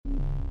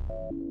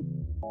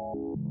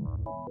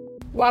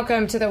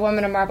Welcome to the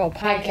Women of Marvel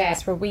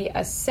podcast, where we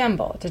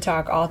assemble to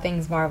talk all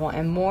things Marvel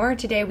and more.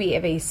 Today we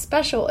have a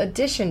special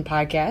edition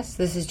podcast.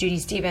 This is Judy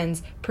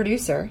Stevens,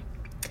 producer.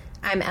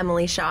 I'm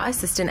Emily Shaw,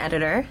 assistant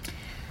editor.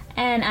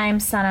 And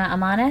I'm Sana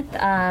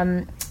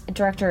Amanat,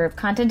 director of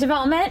content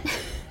development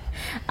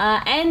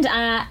and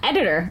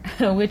editor,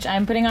 which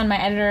I'm putting on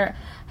my editor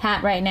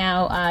hat right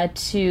now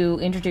to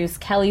introduce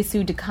Kelly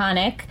Sue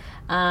DeConnick.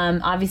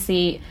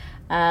 Obviously,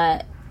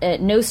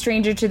 no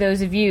stranger to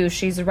those of you.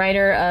 She's a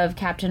writer of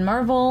Captain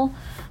Marvel,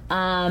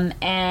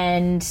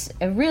 and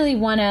really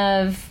one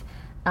of,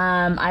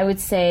 I would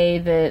say,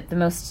 the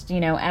most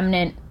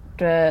eminent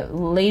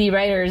lady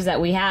writers that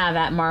we have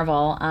at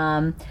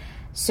Marvel.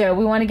 So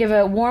we want to give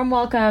a warm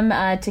welcome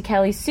to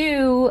Kelly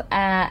Sue,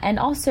 and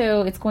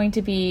also it's going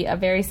to be a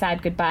very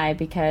sad goodbye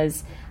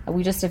because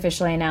we just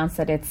officially announced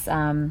that it's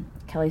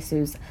Kelly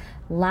Sue's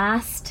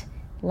last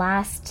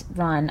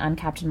run on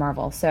Captain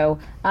Marvel. So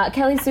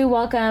Kelly Sue,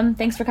 welcome.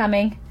 Thanks for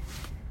coming.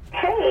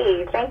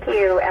 Hey, thank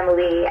you,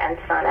 Emily and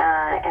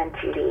Sana and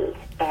Judy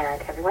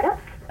and everyone else.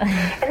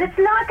 And it's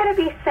not going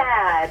to be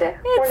sad.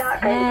 We're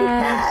not going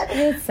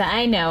to be sad.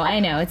 I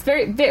know. It's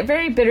very,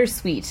 very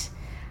bittersweet,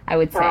 I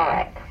would say. All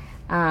right.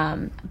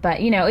 But,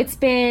 it's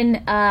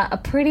been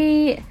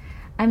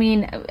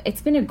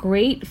it's been a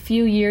great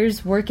few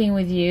years working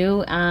with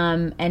you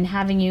and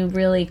having you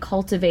really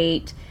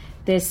cultivate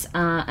this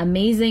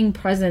amazing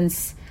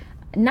presence,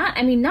 not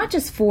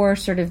just for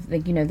sort of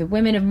the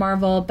women of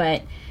Marvel,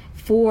 but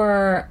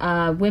for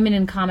women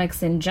in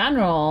comics in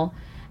general.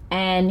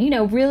 And,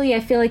 really I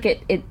feel like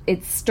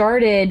it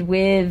started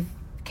with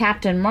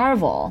Captain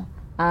Marvel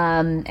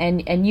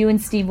and you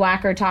and Steve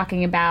Wacker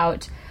talking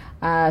about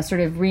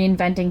sort of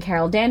reinventing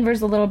Carol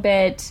Danvers a little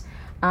bit.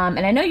 And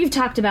I know you've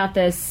talked about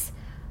this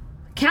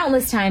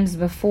countless times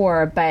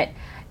before, but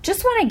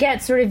just want to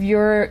get sort of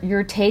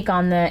your take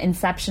on the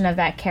inception of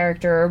that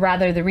character, or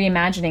rather the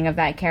reimagining of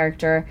that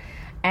character,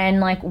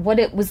 and like what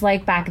it was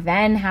like back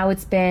then, how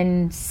it's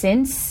been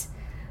since.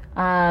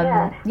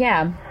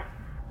 Yeah,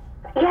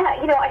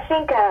 I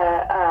think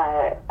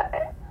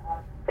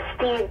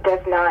Steve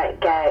does not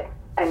get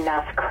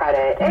enough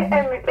credit,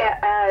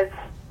 as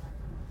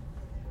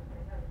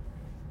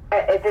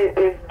it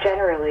is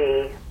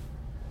generally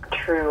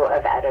true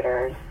of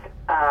editors.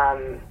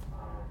 And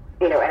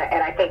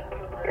I think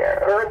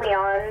early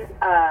on,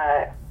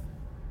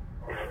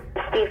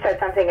 Steve said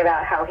something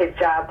about how his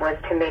job was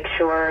to make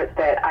sure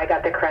that I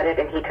got the credit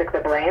and he took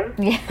the blame.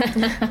 Yeah.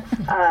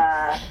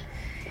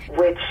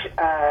 Which,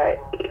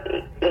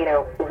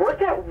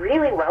 worked out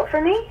really well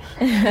for me.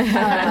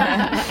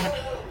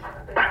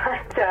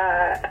 But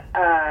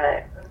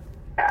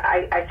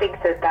I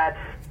think that's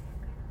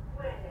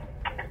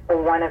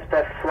one of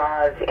the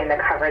flaws in the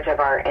coverage of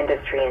our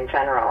industry in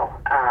general,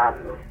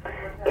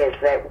 is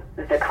that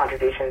the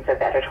contributions of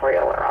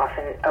editorial are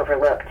often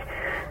overlooked.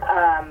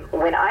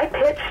 When I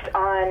pitched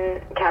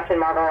on Captain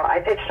Marvel, I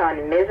pitched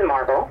on Ms.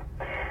 Marvel.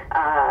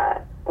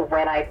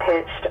 When I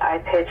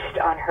pitched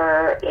on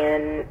her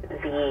in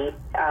the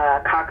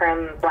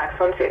Cockrum black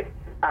swimsuit.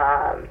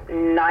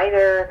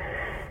 Neither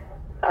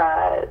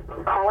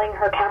calling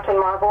her Captain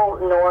Marvel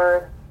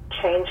nor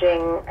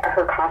changing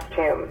her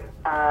costume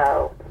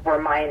were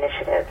my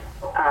initiatives.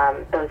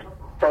 Those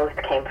both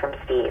came from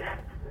Steve.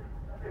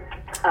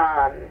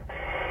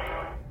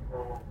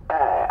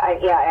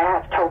 I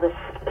have told this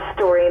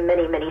story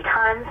many, many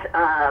times,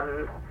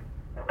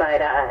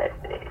 but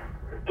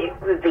the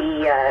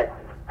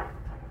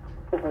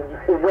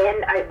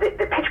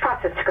pitch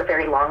process took a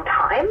very long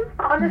time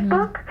on this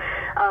book,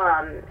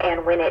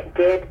 and when it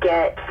did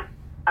get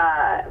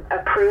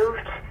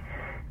approved,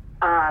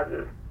 all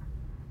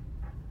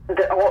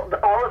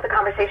of the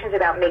conversations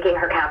about making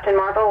her Captain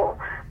Marvel,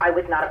 I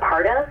was not a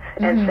part of,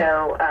 and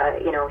so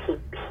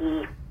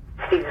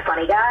Steve's a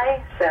funny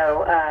guy,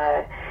 so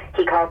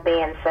he called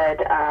me and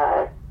said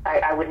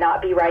I would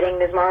not be writing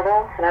Ms.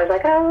 Marvel, and I was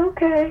like, oh,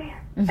 okay.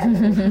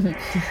 And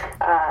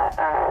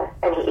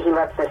he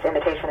loves this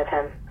imitation of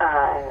him,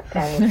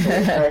 and he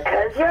said,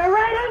 because you're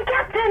writing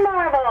Captain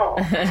Marvel,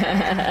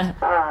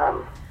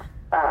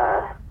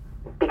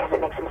 because it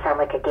makes him sound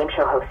like a game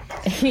show host.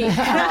 He's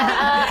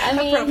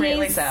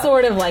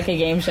sort of like a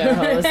game show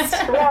host.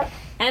 Yeah.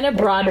 And a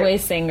Broadway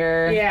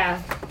singer. Yeah.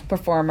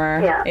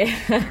 Performer. Yeah.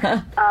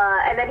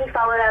 And then he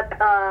followed up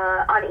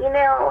on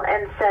email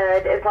and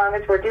said, as long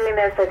as we're doing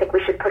this, I think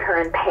we should put her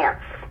in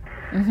pants.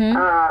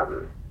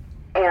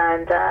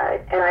 And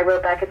I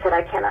wrote back and said,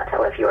 I cannot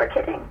tell if you are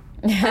kidding.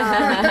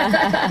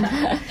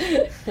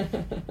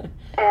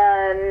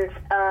 And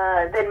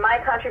then my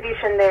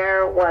contribution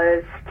there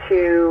was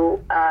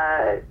to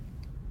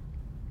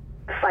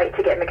fight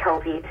to get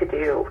McKelvey to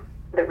do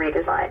the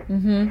redesign.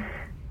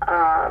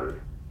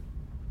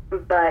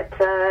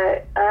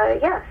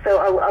 So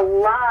a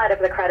lot of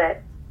the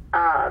credit,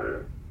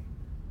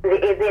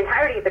 the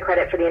entirety of the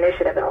credit for the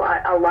initiative, and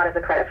a lot of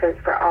the credit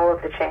for all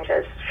of the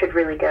changes should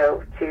really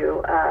go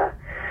to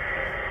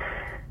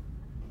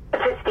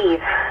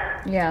Steve.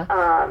 Yeah.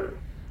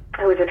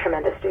 who is a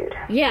tremendous dude.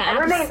 Yeah, and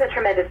remains a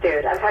tremendous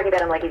dude. I'm talking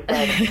about him like he's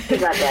dead.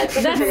 He's not dead.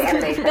 He's just in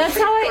animation. That's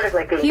how sort of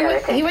like being dead, I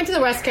think. He went to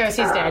the West Coast.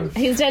 He's dead.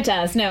 He's dead to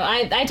us. No,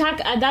 I talk.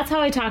 That's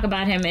how I talk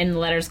about him in the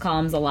letters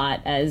columns a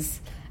lot, as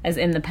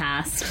in the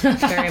past.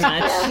 Very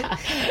much.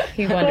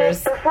 He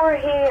wonders before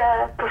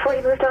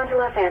he moved on to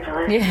Los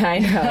Angeles. Yeah, I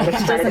know.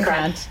 Which doesn't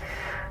count.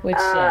 Which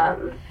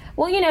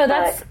well, you know,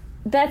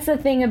 that's the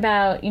thing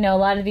about, you know, a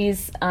lot of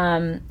these,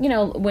 you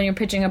know, when you're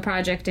pitching a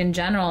project in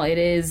general, it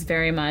is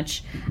very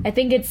much, I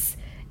think it's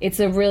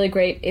a really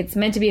great, it's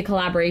meant to be a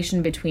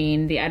collaboration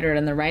between the editor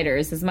and the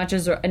writers. As much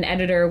as an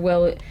editor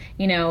will,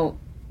 you know,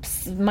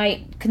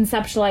 might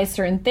conceptualize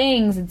certain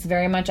things, it's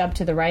very much up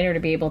to the writer to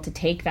be able to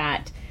take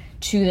that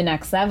to the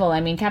next level.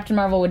 I mean, Captain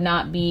Marvel would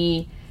not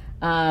be,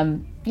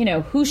 you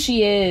know, who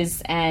she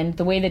is and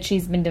the way that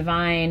she's been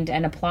divined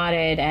and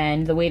applauded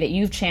and the way that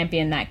you've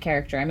championed that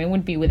character. I mean, it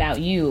wouldn't be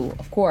without you,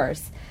 of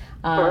course.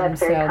 Well, that's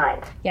very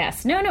kind.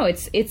 Yes, no,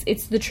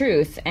 it's the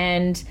truth.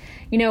 And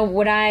you know,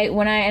 when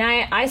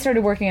I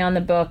started working on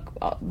the book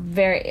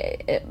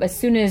as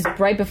soon as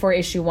right before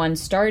issue 1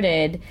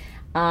 started,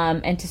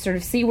 and to sort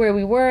of see where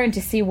we were and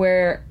to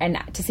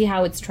see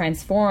how it's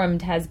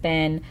transformed has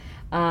been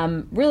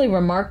really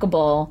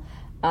remarkable.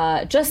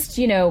 Just,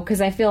 you know, because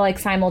I feel like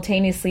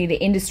simultaneously the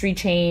industry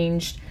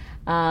changed,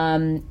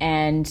 and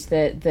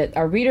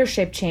our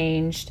readership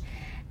changed.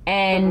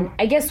 And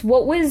I guess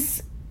what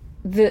was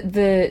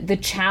the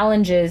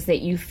challenges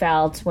that you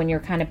felt when you're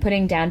kind of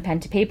putting down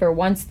pen to paper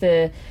once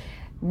the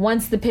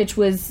pitch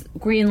was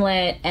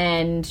greenlit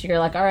and you're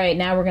like, all right,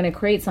 now we're going to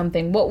create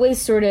something? What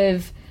was sort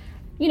of,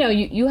 you know,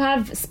 you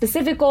have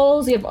specific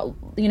goals, you have,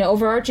 you know,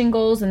 overarching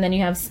goals, and then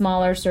you have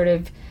smaller sort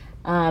of,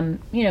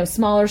 you know,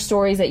 smaller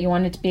stories that you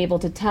wanted to be able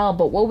to tell.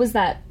 But what was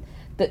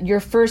your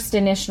first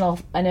initial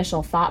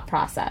thought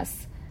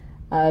process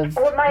of?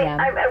 Well,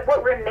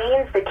 what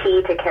remains the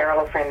key to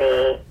Carol for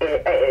me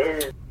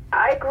is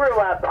I grew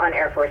up on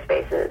Air Force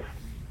bases,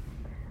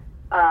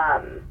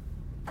 and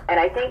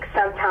I think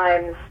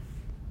sometimes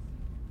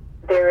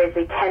there is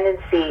a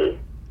tendency,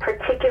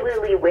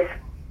 particularly with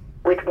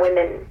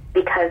women,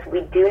 because we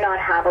do not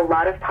have a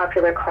lot of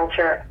popular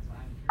culture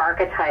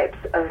archetypes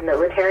of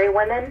military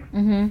women,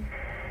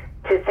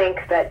 to think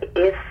that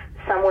if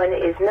someone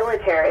is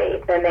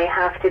military, then they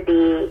have to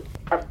be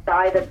a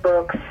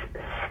by-the-books,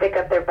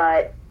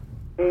 stick-up-their-butt,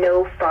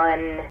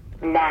 no-fun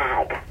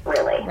nag,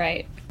 really.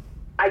 Right.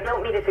 I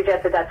don't mean to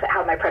suggest that that's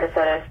how my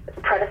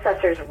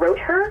predecessors wrote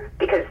her,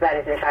 because that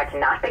is, in fact,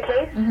 not the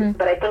case.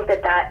 But I think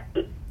that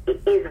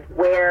is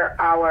where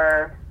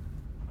our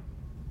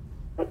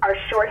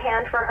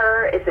shorthand for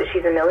her is that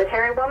she's a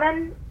military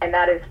woman, and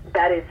that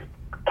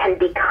can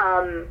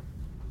become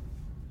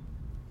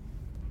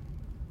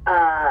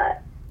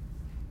that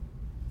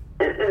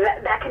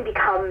can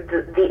become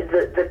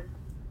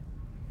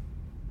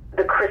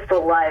the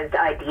crystallized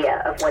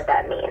idea of what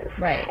that means.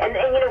 Right. And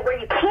you know, where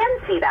you can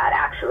see that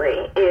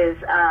actually is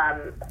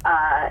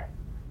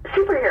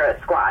Superhero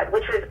Squad,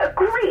 which was a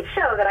great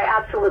show that I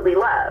absolutely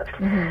loved.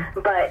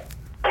 But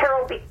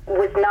Carol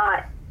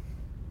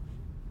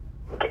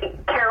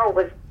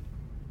was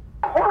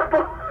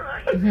horrible.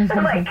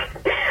 Like a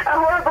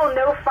horrible,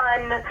 no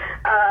fun,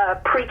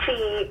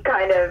 preachy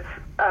kind of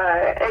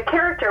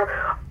character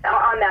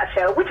on that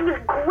show, which was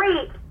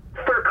great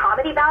for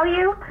comedy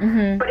value.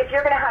 But if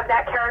you're going to have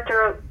that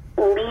character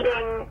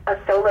leading a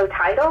solo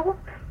title,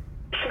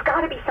 she's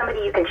got to be somebody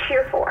you can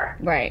cheer for.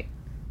 Right.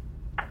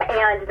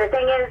 And the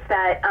thing is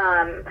that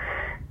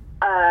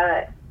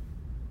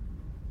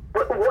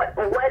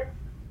what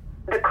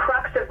the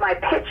crux of my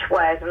pitch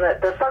was, and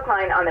the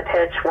subline on the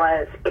pitch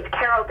was, it's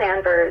Carol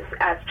Danvers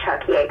as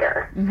Chuck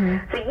Yeager.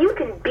 So you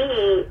can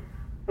be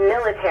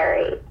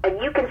military, and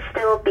you can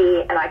still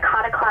be an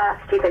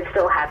iconoclast, you can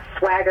still have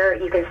swagger,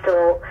 you can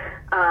still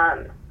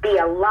be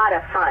a lot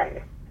of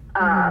fun.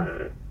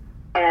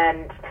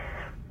 And,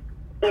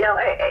 you know,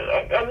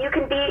 and you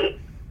can be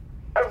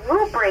a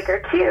rule breaker,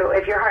 too,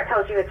 if your heart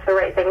tells you it's the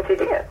right thing to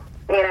do,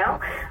 you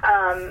know?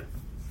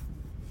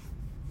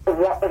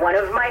 One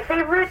of my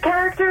favorite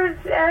characters,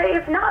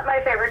 if not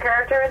my favorite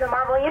character in the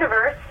Marvel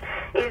Universe,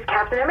 is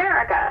Captain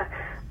America.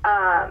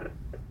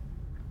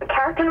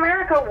 Captain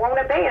America won't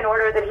obey an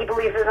order that he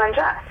believes is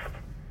unjust,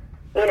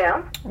 you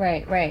know?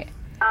 Right.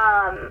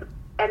 And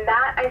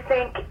that, I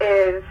think,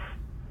 is...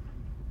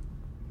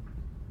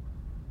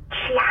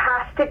 she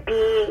has to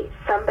be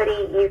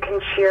somebody you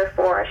can cheer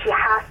for. She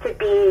has to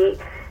be,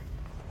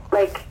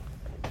 like...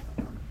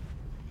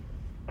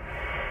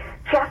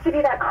 she has to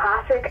be that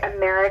classic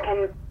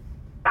American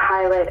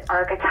pilot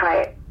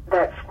archetype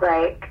that's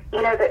like,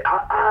 you know, that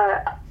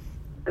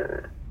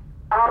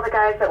all the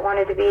guys that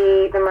wanted to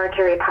be the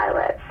Mercury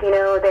pilots, you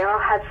know, they all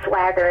had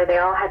swagger, they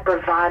all had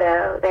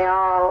bravado, they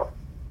all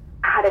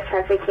had a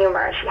sense of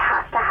humor. She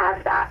has to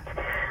have that.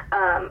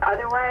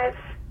 Otherwise,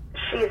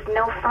 she's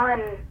no fun,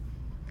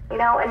 you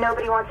know, and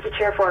nobody wants to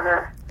cheer for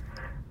her.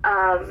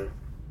 And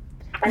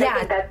I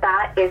think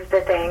that is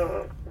the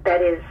thing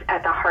that is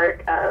at the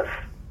heart of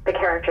the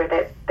character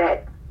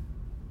that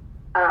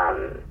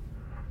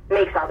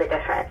makes all the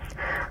difference.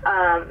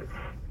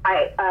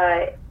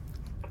 And,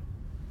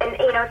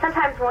 you know,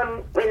 sometimes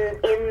when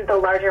in the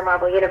larger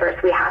Marvel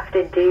universe, we have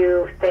to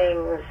do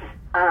things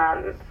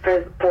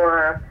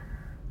for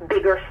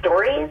bigger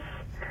stories.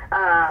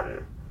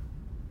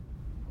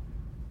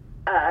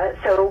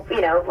 So,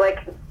 you know, like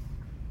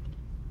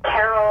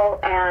Carol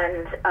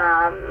and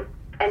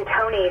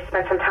Tony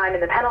spent some time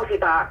in the penalty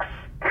box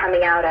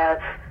coming out of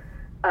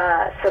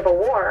Civil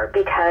War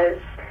because,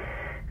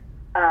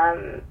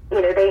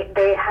 you know,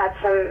 they had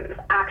some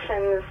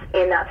actions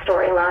in that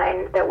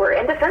storyline that were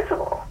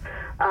indefensible.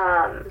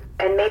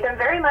 And made them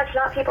very much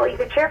not people you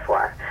could cheer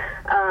for.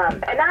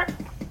 And that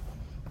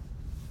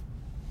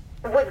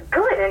was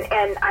good,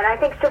 and I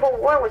think Civil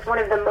War was one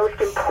of the most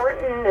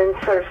important and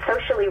sort of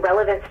socially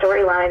relevant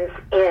storylines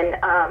in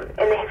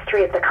the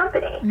history of the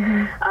company.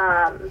 And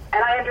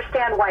I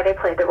understand why they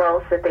played the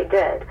roles that they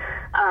did.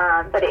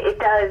 But it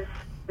does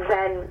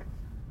then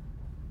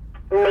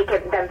make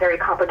them very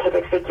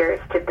complicated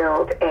figures to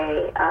build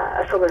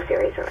a solo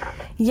series around.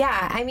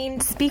 Yeah, I mean,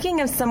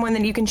 speaking of someone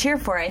that you can cheer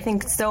for, I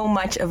think so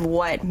much of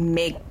what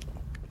made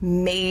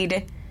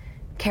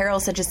Carol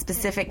such a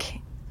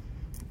specific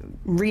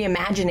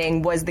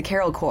reimagining was the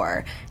Carol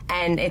Corps.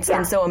 And it's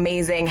been so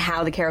amazing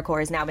how the Carol Corps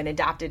has now been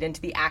adopted into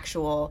the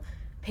actual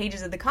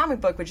pages of the comic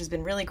book, which has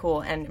been really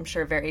cool and I'm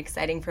sure very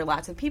exciting for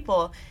lots of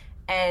people.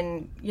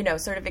 And, you know,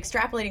 sort of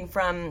extrapolating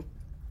from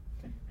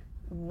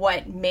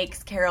what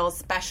makes Carol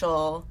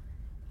special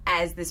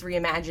as this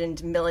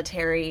reimagined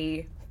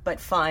military but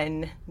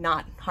fun,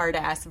 not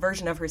hard-ass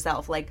version of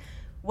herself. Like,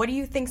 what do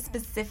you think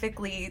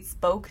specifically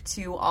spoke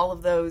to all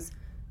of those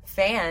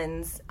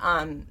fans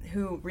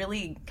who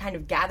really kind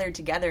of gathered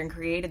together and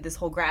created this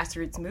whole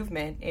grassroots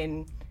movement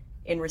in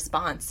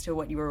response to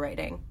what you were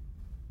writing?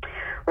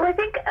 Well, I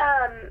think,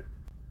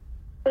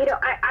 you know,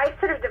 I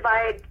sort of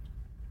divide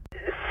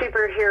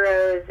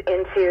superheroes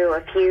into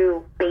a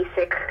few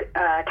basic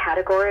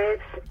categories,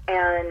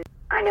 and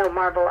I know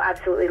Marvel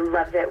absolutely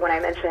loves it when I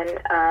mention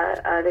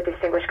the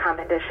Distinguished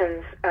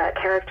Commendations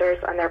characters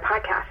on their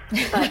podcast.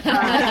 But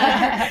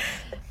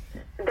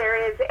there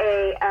is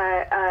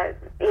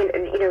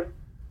you know,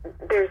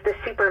 there's the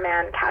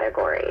Superman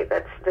category.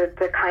 That's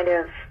the kind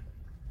of,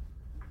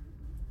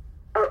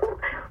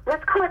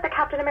 let's call it the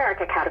Captain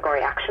America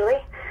category,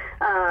 actually.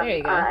 There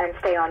you go. And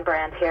stay on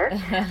brand here.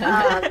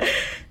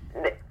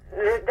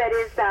 That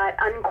is that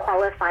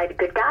unqualified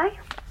good guy,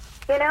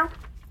 you know?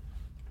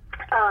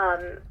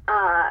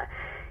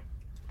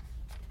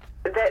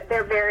 That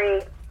they're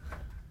very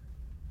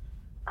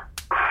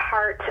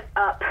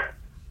heart-up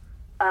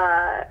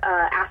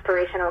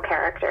aspirational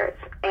characters.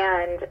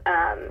 And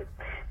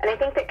I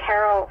think that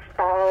Carol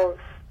falls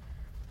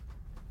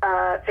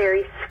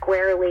very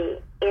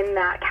squarely in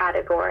that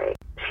category.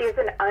 She's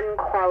an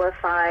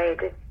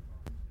unqualified,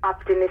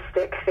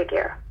 optimistic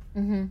figure.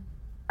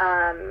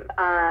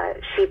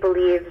 She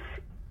believes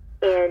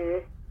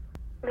in,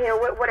 you know,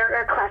 what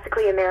are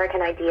classically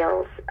American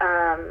ideals,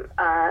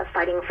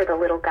 fighting for the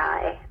little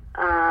guy,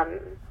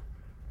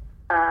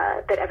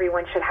 that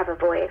everyone should have a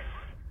voice,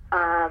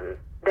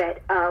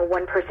 that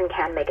one person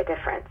can make a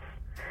difference.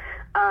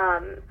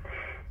 But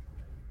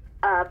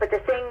the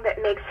thing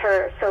that makes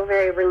her so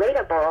very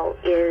relatable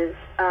is,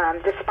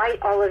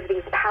 despite all of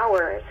these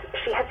powers,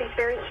 she has these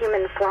very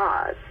human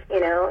flaws. You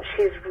know,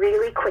 she's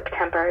really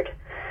quick-tempered.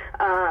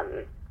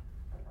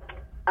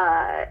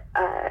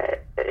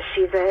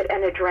 She's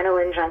an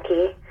adrenaline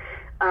junkie.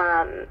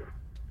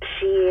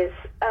 She's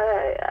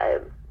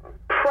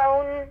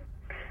prone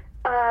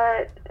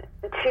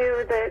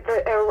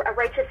to a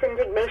righteous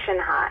indignation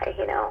high,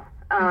 you know.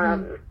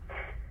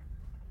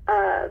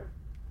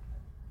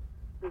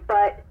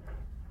 But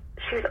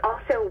she's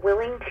also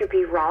willing to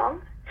be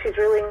wrong. She's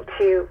willing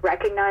to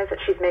recognize that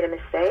she's made a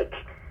mistake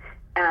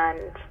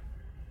and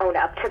own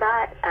up to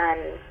that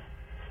and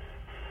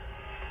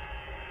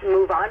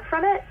move on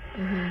from it,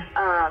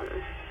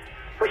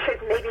 which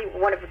is maybe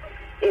one of,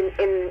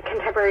 in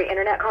contemporary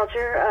internet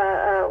culture,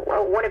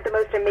 one of the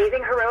most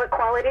amazing heroic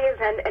qualities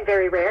and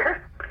very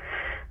rare.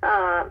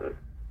 And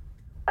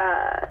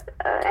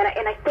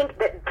I think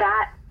that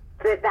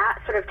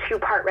sort of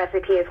two-part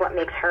recipe is what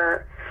makes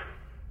her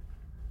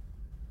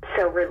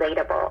so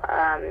relatable,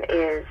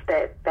 is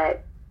that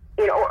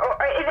you know,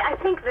 or I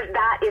think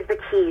that is the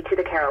key to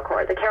the Carol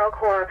Corps. The Carol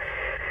Corps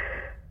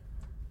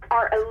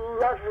are a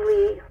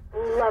lovely,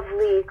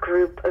 lovely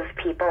group of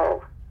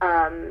people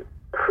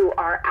who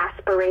are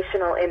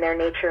aspirational in their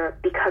nature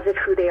because of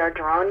who they are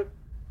drawn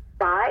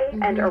by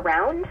and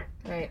around,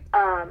 Right.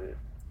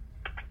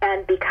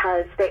 And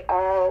because they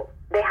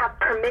have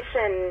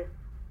permission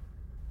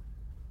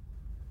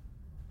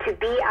to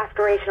be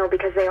aspirational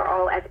because they are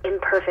all as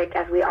imperfect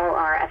as we all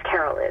are, as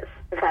Carol is,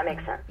 if that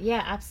makes sense.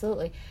 Yeah,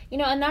 absolutely. You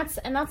know, and that's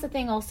the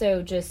thing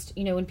also, just,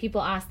 you know, when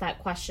people ask that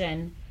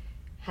question,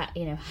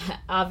 you know,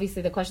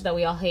 obviously the question that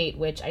we all hate,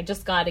 which I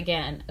just got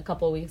again a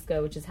couple of weeks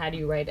ago, which is, how do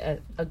you write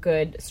a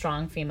good,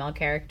 strong female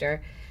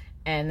character?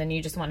 And then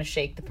you just want to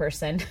shake the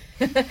person.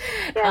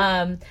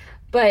 Yeah.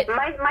 But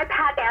my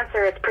pat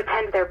answer is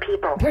pretend they're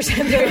people.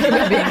 Pretend they're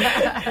human beings.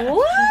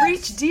 What?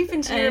 Reach deep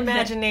into your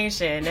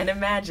imagination and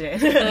imagine.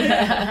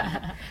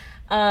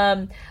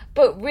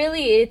 But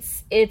really,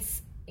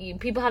 it's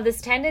people have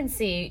this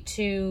tendency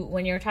to,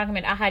 when you're talking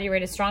about how do you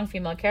write a strong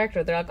female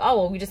character, they're like, oh,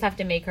 well, we just have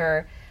to make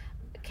her.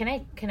 Can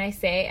I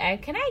say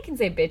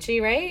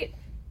bitchy, right?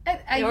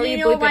 Or you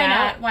know, why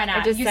not? Why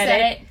not? You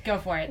said it. Go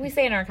for it. We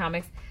say it in our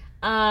comics.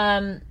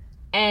 And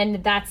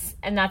that's it.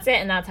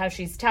 And that's how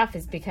she's tough,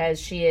 is because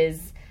she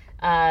is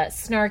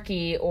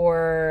snarky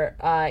or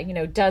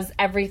does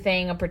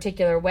everything a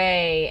particular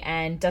way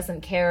and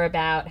doesn't care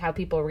about how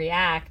people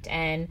react.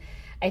 And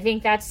I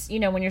think that's,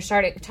 when you're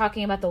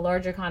talking about the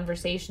larger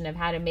conversation of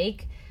how to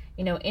make,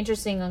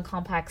 interesting and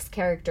complex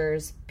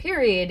characters,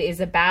 period,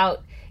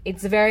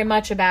 it's very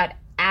much about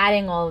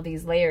adding all of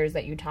these layers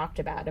that you talked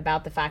about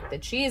the fact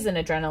that she is an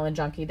adrenaline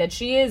junkie, that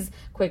she is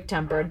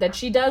quick-tempered, that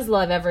she does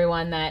love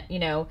everyone that,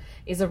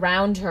 is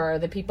around her,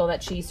 the people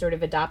that she sort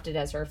of adopted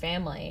as her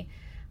family.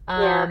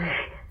 Yeah.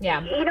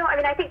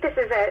 I think this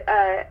is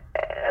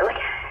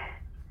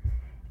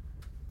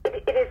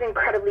it is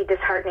incredibly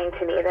disheartening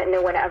to me that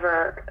no one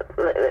ever,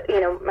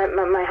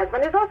 my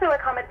husband is also a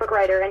comic book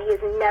writer, and he's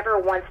never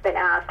once been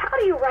asked, how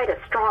do you write a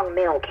strong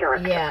male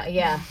character?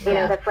 Yeah.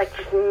 That's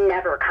just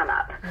never come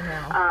up.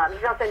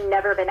 He's also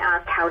never been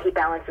asked how he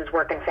balances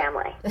work and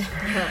family.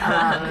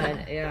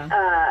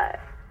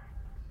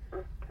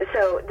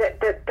 So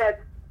that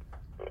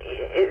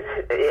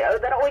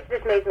always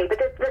dismays me. But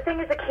the thing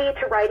is, the key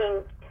to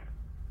writing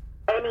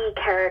any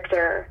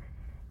character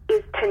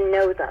is to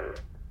know them.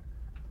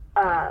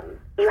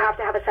 You have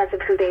to have a sense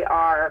of who they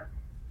are,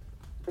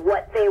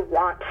 what they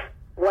want,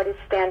 what is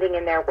standing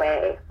in their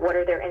way, what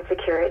are their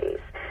insecurities.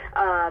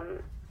 I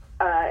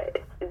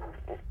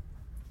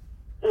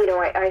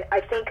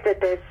think that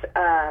this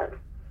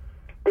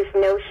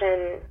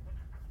notion,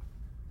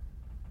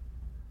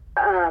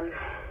 I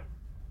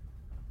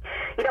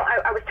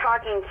was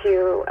talking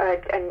to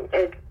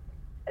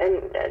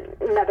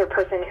another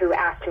person who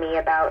asked me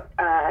about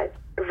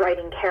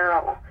writing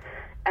Carol.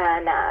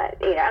 And I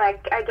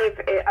gave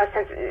a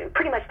sense,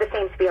 pretty much the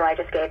same spiel I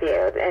just gave you,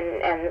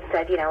 and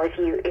said, if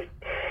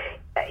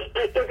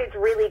it's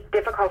really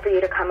difficult for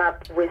you to come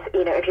up with,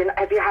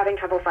 if you're having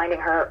trouble finding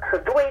her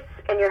voice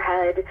in your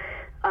head,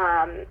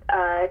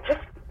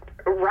 just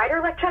write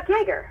her like Chuck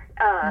Yeager,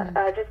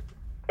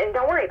 and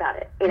don't worry about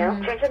it,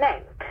 change the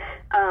name.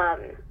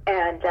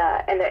 And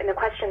the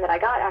question that I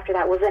got after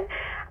that was,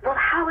 well,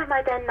 how am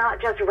I then not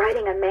just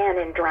writing a man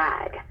in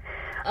drag?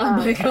 Oh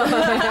my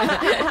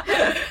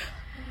God.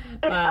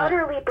 It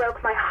utterly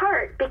broke my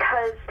heart,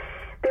 because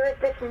there is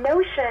this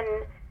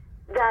notion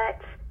that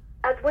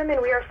as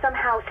women we are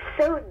somehow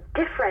so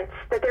different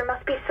that there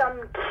must be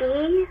some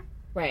key.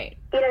 Right.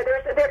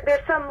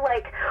 There's some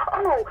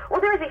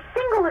there is a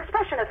single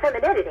expression of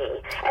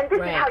femininity, and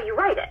this is how you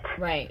write it.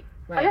 Right.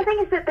 And the thing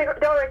is that there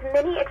are as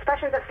many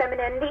expressions of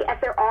femininity as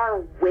there are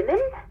women.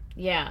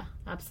 Yeah,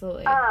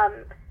 absolutely.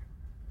 And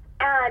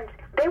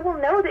they will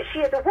know that she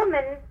is a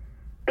woman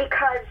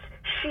because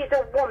she's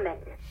a woman.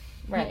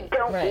 Right.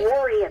 Don't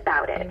worry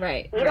about it.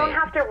 Right. You don't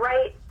have to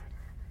write.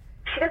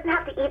 She doesn't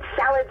have to eat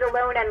salads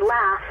alone and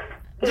laugh,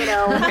 or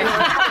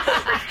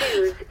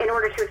shoes in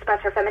order to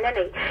express her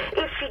femininity.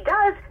 If she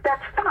does,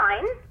 that's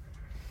fine.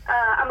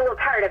 I'm a little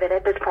tired of it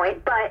at this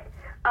point, but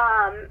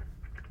I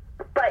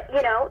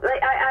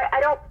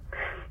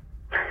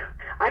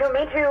don't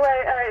mean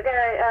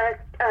to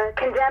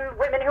condemn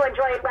women who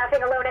enjoy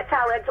laughing alone at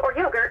salads or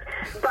yogurt,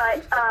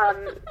 but.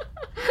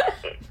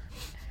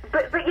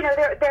 But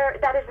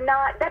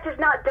that does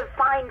not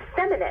define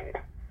feminine.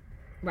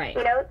 Right.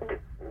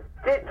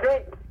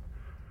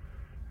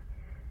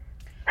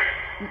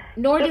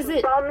 Nor does it.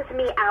 It bums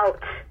me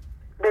out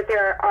that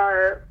there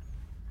are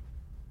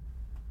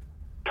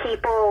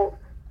people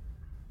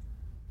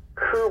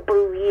who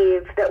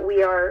believe that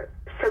we are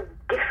so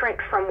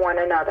different from one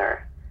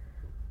another.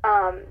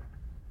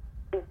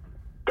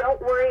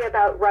 Don't worry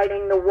about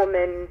writing the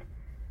woman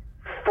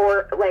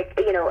for,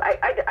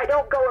 I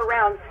don't go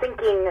around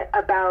thinking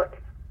about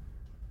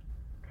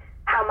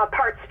how my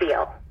parts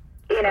feel,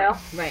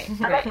 Right.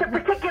 That's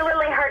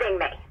particularly hurting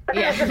me. But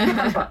that's a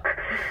different book.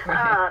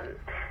 Right.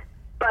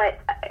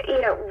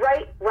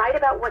 Write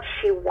about what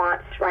she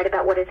wants, write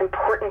about what is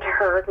important to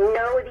her,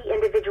 know the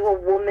individual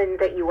woman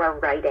that you are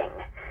writing.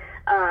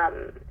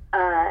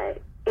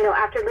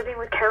 After living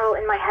with Carol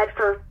in my head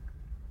for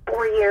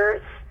 3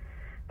 years,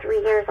 I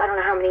don't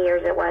know how many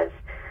years it was,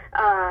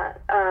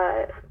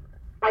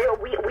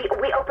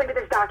 we opened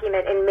this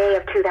document in May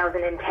of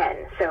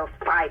 2010, so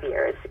 5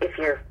 years if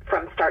you're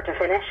from start to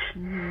finish.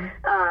 Mm-hmm.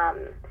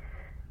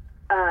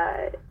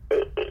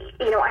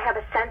 I have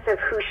a sense of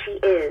who she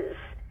is,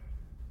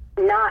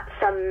 not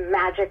some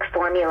magic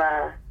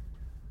formula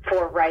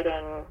for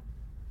writing,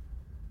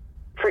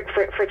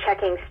 for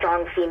checking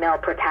strong female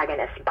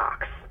protagonist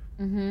box.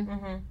 Mm-hmm.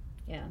 Mm-hmm.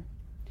 Yeah.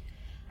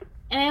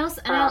 And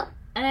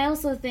I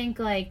also think,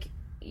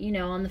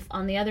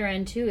 on the other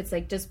end too, it's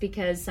just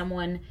because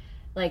someone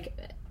like,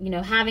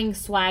 having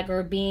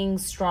swagger, being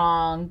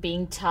strong,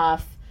 being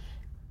tough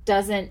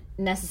doesn't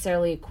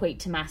necessarily equate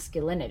to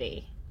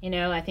masculinity.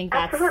 I think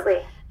that's...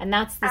 Absolutely. And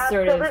that's the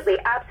sort of...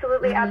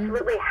 Absolutely.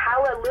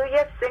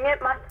 Hallelujah. Sing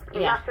it, my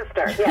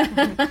sister.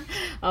 Yeah.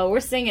 Oh, we're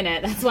singing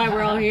it. That's why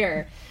we're all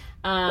here.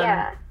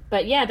 Yeah.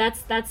 But yeah,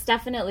 that's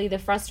definitely the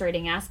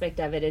frustrating aspect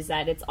of it, is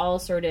that it's all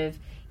sort of,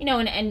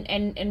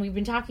 and we've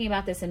been talking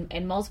about this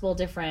in multiple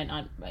different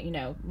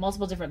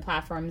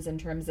platforms in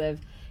terms of,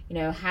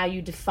 how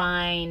you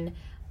define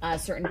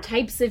certain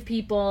types of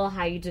people,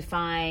 how you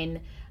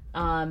define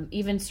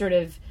even sort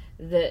of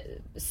the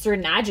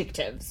certain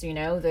adjectives,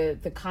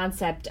 the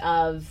concept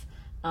of,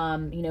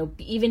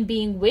 even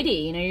being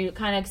witty. You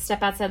kind of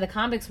step outside the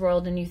comics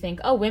world and you think,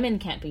 oh, women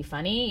can't be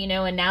funny,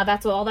 and now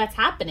that's all that's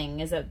happening,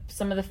 is that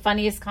some of the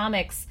funniest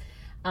comics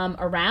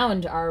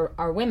around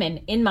are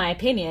women, in my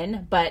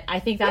opinion. But I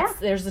think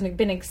there's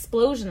been an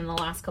explosion in the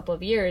last couple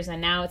of years,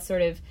 and now it's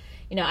sort of,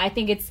 I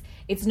think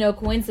it's no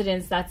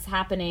coincidence that's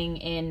happening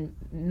in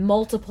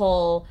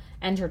multiple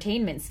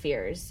entertainment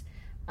spheres.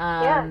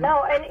 I mean,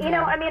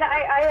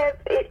 I have,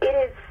 it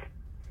is,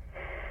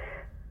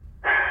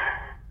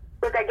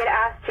 look, I get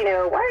asked,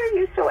 why are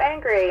you so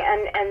angry?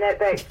 And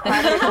the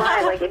classic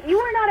line, like, if you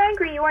are not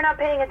angry, you are not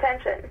paying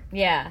attention.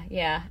 Yeah.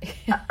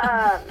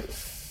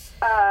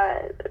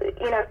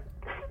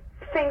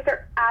 Things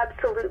are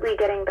absolutely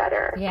getting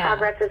better. Yeah.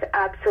 Progress is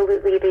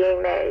absolutely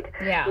being made.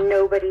 Yeah.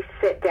 Nobody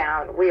sit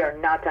down. We are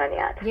not done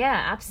yet. Yeah,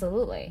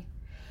 absolutely.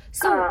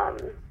 So,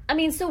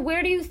 so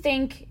where do you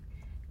think,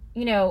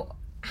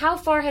 how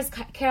far has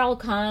Carol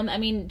come? I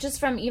mean, just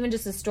from even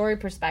just a story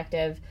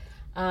perspective,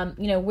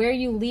 where are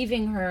you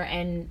leaving her,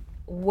 and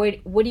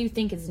what do you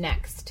think is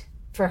next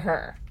for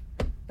her?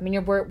 I mean,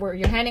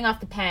 you're handing off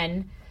the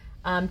pen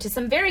to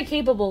some very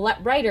capable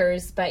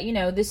writers, but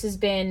this has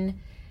been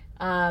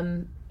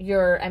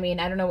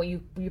I don't know what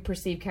you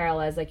perceive Carol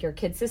as, like your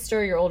kid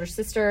sister, your older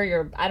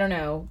sister, I don't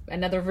know,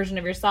 another version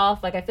of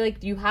yourself. Like, I feel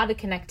like you have a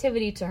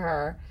connectivity to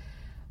her.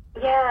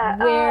 Yeah.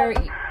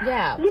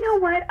 You know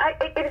what?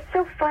 It is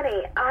so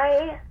funny.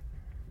 I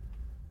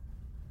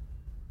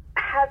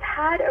have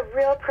had a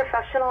real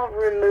professional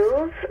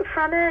remove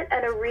from it,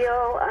 and a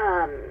real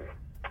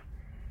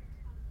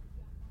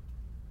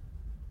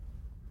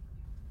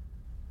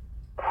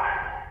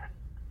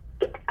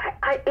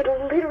it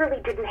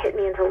literally didn't hit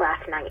me until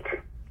last night.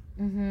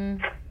 Mm-hmm.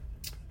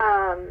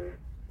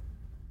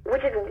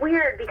 Which is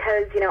weird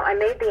because I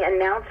made the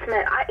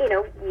announcement.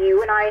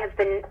 You and I have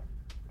been.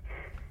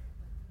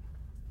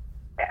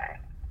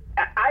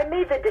 I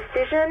made the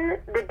decision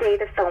the day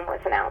the film was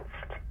announced.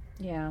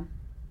 Yeah.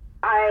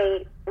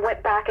 I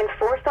went back and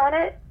forth on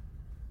it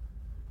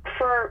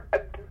for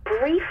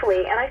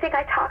briefly, and I think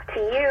I talked to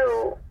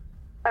you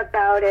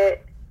about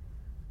it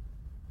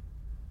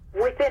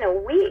within a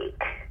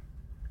week.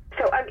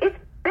 So it's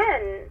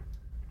been.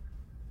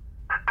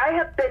 I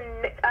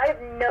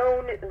have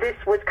known this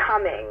was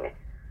coming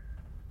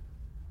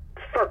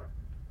for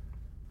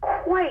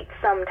quite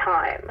some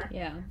time.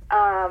 Yeah.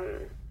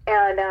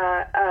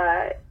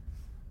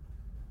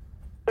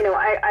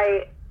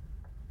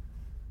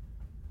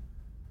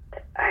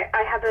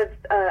 I have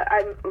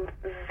I'm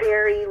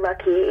very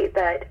lucky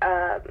that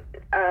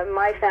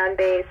my fan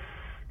base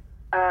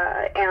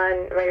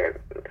and my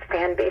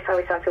fan base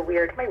always sounds so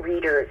weird. My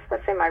readers,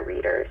 let's say my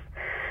readers,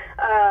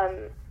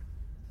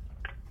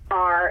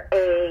 are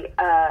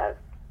a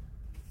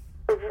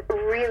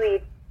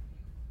really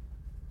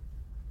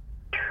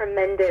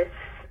tremendous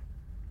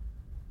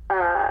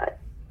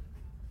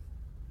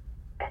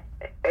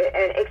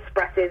an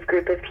expressive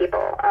group of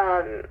people,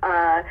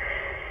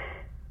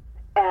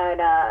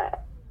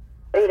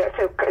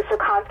 so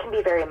cons can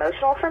be very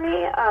emotional for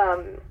me.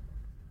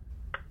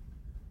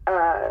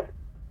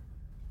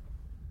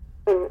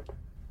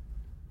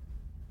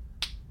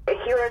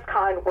 Heroes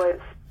Con was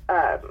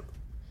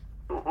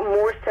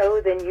more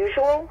so than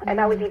usual, and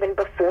that was even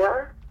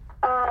before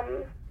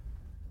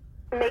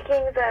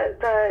making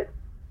the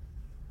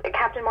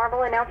Captain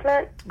Marvel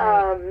announcement.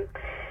 Right.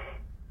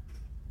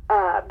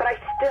 But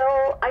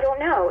I don't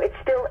know. It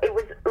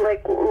was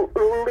like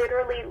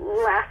literally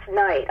last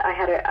night I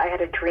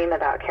had a dream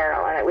about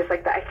Carol, and it was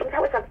like I think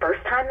that was the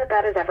first time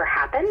that has ever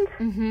happened.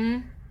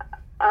 Mm-hmm.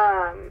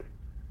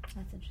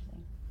 That's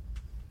interesting.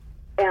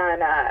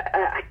 And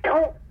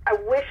I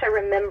wish I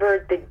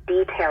remembered the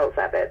details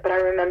of it, but I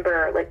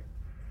remember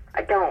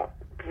I don't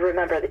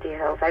remember the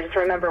details. I just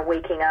remember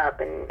waking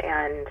up and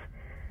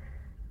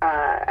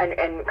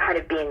kind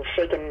of being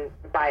shaken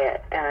by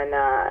it, and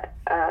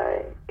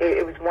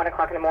it was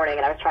 1:00 in the morning,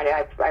 and I have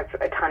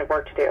a ton of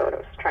work to do, and I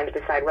was trying to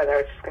decide whether I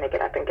was just going to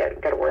get up and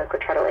go to work or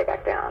try to lay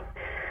back down.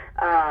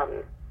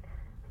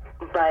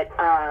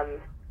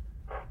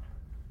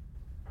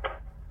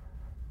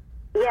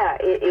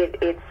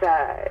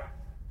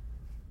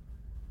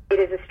 It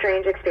is a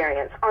strange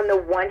experience. On the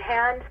one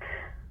hand,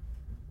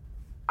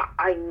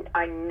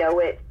 I know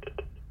it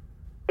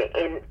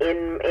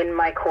in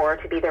my core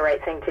to be the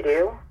right thing to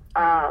do,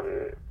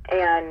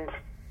 and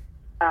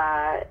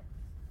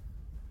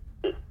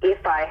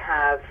if I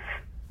have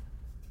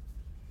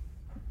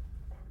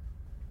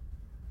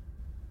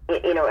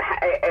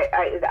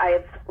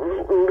I've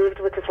lived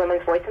with this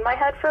woman's voice in my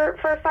head for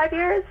 5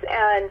 years,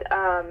 and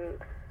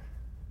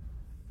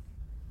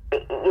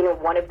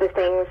one of the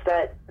things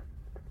that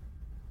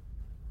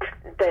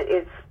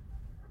is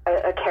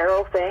a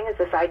Carol thing is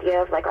this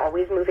idea of like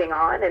always moving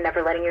on and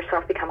never letting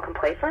yourself become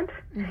complacent.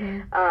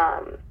 Mm-hmm.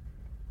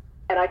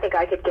 And I think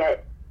I could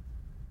get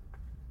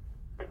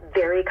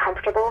very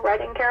comfortable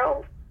writing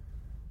Carol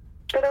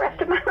for the rest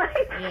of my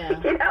life. Yeah.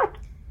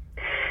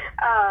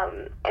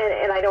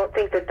 And I don't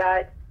think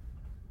that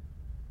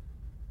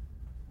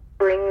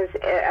brings.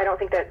 I don't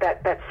think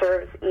that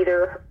serves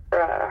either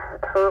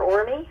her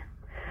or me.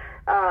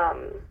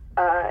 And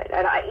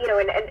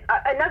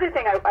another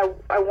thing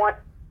I want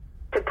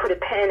to put a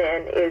pin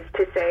in is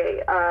to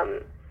say,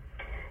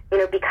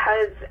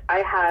 because I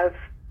have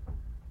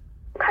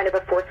kind of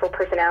a forceful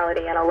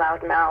personality and a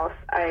loud mouth,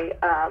 I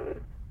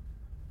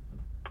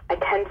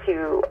tend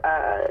to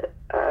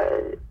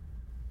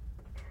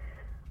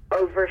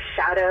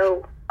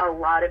overshadow a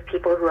lot of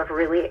people who have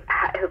really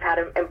who've had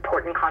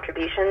important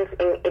contributions.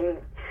 In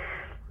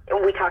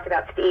we talked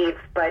about Steve,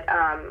 but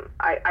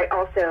I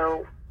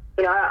also,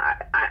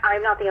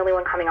 I'm not the only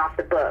one coming off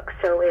the book.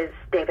 So is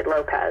David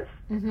Lopez,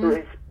 mm-hmm. who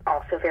is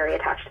also very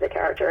attached to the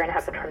character and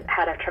has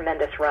had a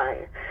tremendous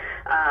run.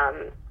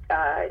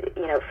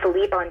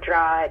 Philippe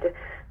Andrade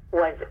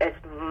was as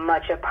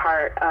much a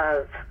part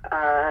of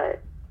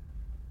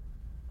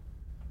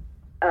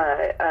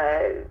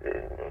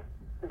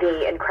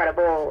the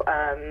incredible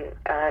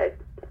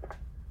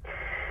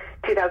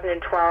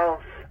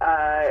 2012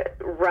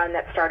 run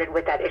that started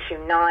with that issue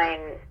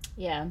 9.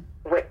 Yeah.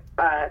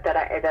 That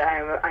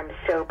I'm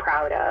so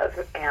proud of,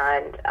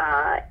 and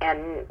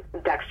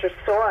Dexter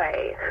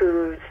Soy,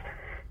 who's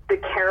the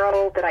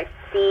Carol that I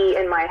see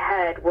in my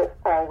head will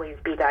always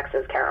be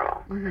Dex's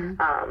Carol, mm-hmm.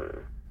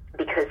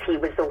 Because he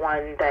was the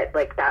one that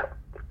we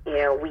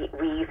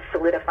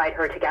solidified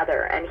her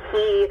together, and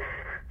he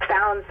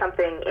found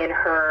something in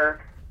her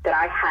that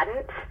I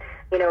hadn't.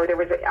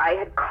 I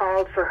had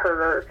called for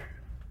her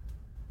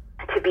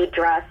to be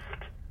dressed.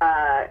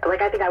 I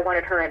think I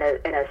wanted her in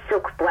a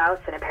silk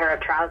blouse and a pair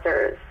of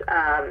trousers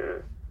at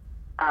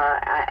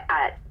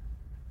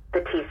the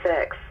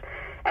T6,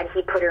 and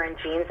he put her in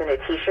jeans and a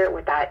T-shirt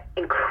with that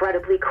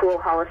incredibly cool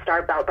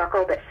Hollister belt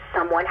buckle that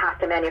someone has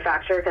to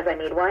manufacture because I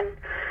need one.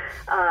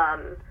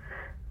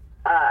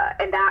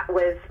 And that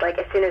was like,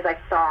 as soon as I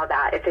saw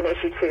that, it's in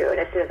issue 2, and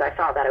as soon as I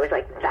saw that, I was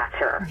like, that's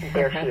her.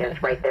 There she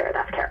is, right there.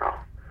 That's Carol.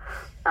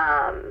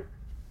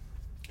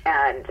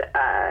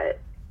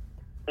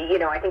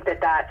 I think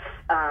that's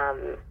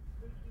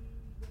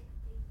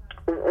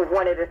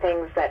one of the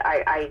things that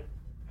I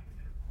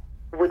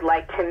would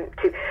like to.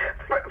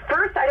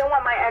 First, I don't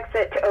want my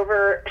exit to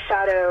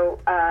overshadow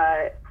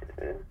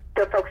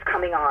the folks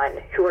coming on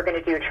who are going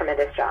to do a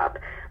tremendous job.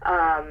 So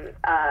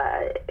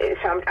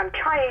I'm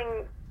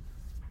trying.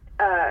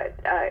 I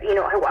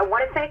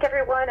want to thank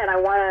everyone, and I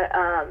want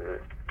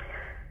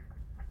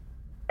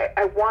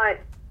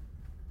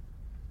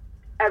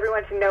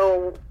everyone to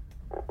know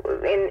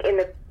in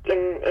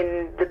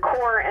the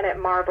core and at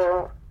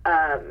Marvel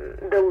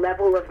the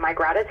level of my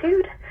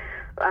gratitude.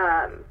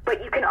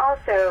 But you can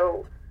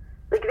also,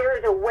 there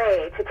is a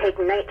way to take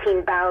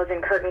 19 bows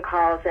and curtain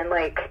calls and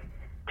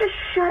just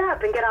shut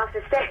up and get off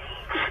the stage.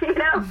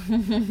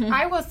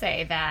 I will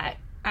say that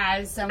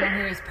as someone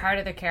who is part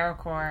of the Carol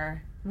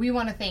Corps, we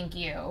want to thank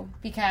you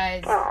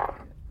because,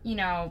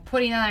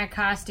 putting on that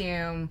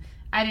costume,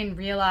 I didn't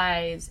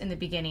realize in the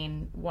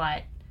beginning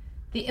what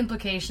the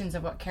implications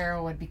of what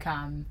Carol would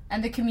become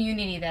and the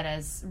community that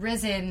has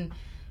risen,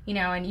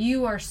 and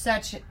you are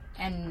such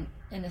an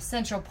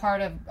essential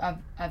part of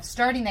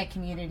starting that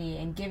community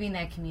and giving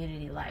that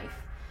community life.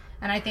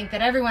 And I think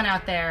that everyone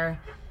out there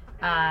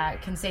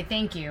can say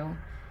thank you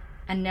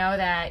and know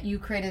that you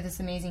created this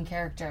amazing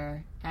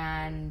character,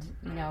 and,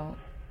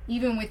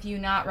 even with you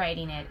not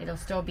writing it, it'll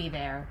still be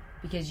there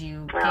because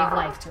you gave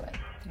life to it.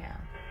 Yeah.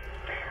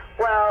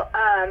 Well,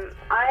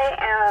 I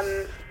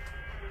am...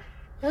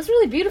 That was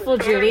really beautiful,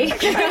 Judy.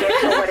 Excited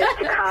for what is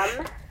to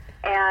come,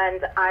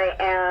 and I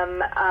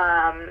am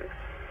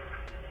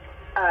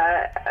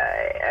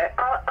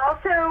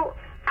also.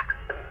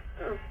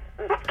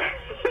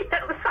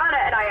 Sana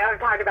and I have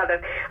talked about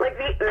this.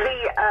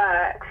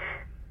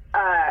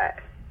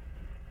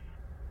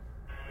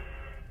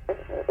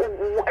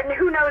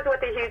 Who knows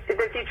what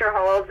the future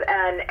holds,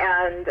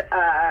 and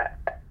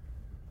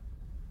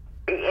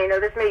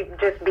this may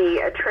just be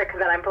a trick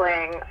that I'm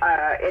playing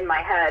in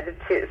my head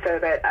so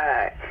that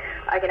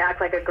I can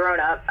act like a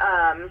grown-up.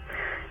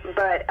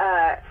 But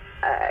I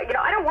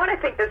don't want to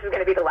think this is going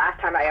to be the last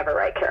time I ever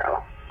write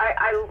Carol.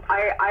 I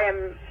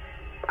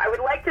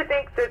would like to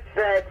think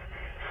that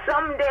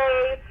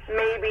someday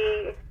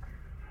maybe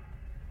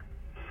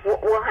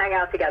we'll hang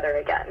out together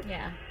again.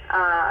 Yeah.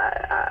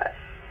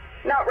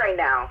 Not right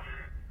now.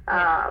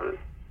 Yeah.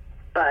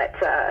 But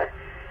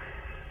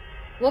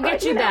we'll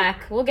get you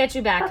back. We'll get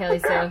you back, Kelly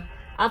Sue.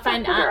 I'll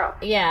find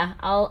out. Yeah,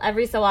 I'll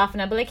every so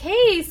often I'll be like,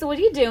 "Hey, so what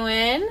are you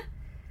doing?"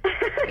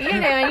 You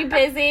know, you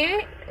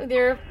busy with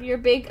your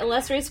big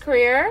illustrious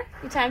career.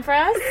 You time for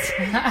us?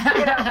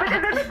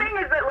 But the thing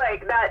is that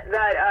like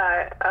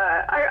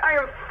I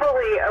am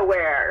fully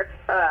aware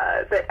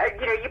that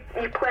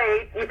you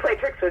play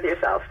tricks with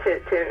yourself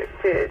to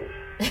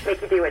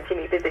make you do what you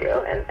need to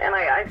do, and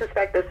I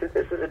suspect this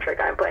is a trick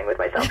I'm playing with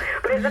myself.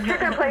 But it's a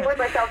trick I'm playing with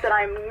myself that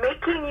I'm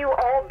making you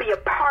all be a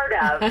part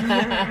of.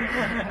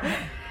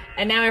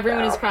 And now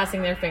everyone is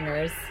crossing their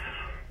fingers.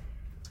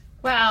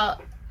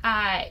 Well,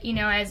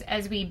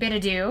 as we bid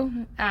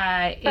adieu,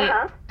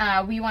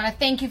 we want to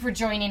thank you for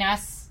joining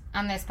us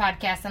on this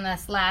podcast, on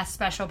this last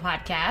special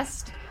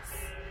podcast.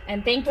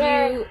 And thank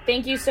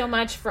you so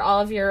much for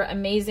all of your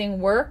amazing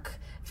work,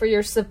 for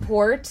your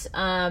support,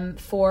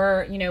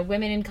 for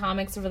women in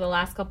comics over the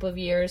last couple of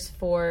years,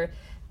 for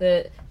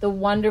the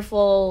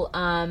wonderful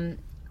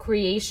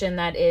creation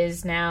that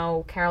is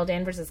now Carol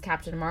Danvers'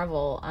 Captain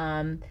Marvel.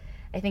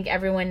 I think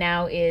everyone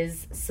now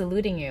is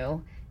saluting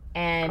you.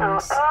 And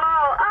yes,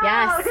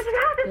 did you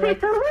have to say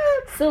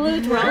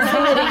salute? We're all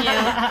saluting you.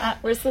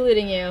 We're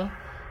saluting you.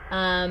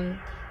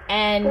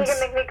 And you can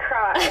make me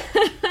cry.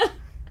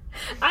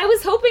 I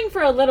was hoping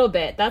for a little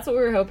bit. That's what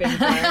we were hoping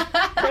for.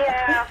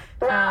 Yeah.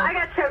 Well, I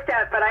got choked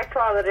up, but I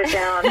swallowed it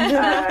down. When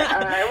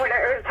I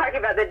was talking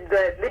about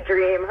the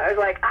dream, I was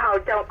like, "Oh,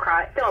 don't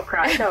cry, don't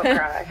cry, don't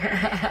cry."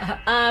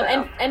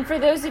 And for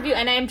those of you,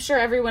 and I'm sure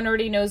everyone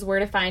already knows where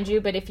to find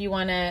you, but if you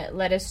want to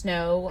let us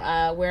know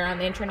where on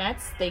the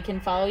internets they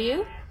can follow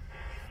you.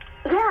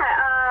 Yeah,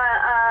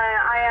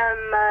 I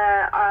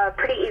am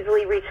pretty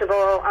easily reachable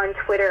on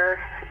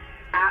Twitter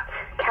at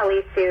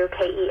Kelly Sue,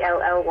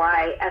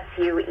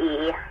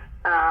 KELLYSUE.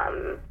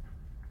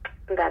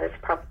 That is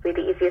probably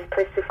the easiest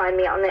place to find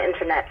me on the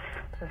internet.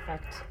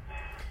 Perfect.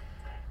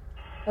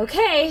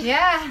 Okay.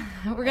 Yeah,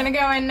 we're gonna go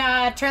and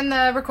turn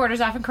the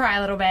recorders off and cry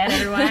a little bit,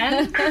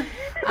 everyone.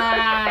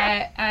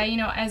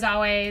 As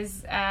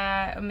always,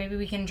 maybe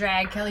we can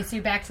drag Kelly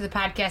Sue back to the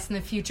podcast in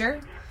the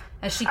future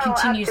as she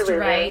continues to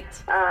write.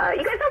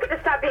 You guys don't get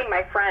to stop being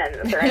my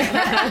friends, right?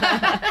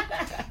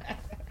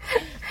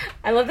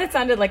 I love that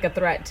sounded like a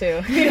threat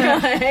too.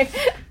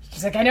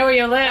 She's like, I know where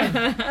you live.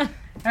 Okay.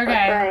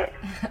 Right.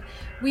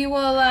 We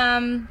will,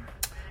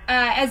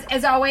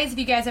 as always, if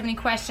you guys have any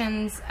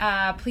questions,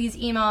 please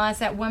email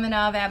us at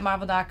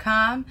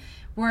womenof@marvel.com.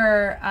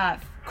 We're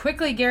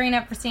quickly gearing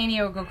up for San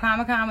Diego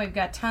Comic-Con. We've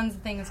got tons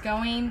of things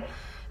going.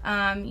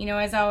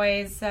 As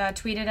always,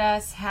 tweet at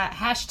us,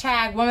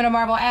 hashtag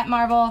 #WomenOfMarvel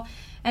 @Marvel,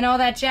 and all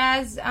that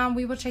jazz.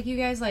 We will check you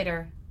guys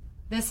later.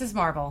 This is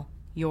Marvel,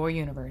 your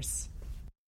universe.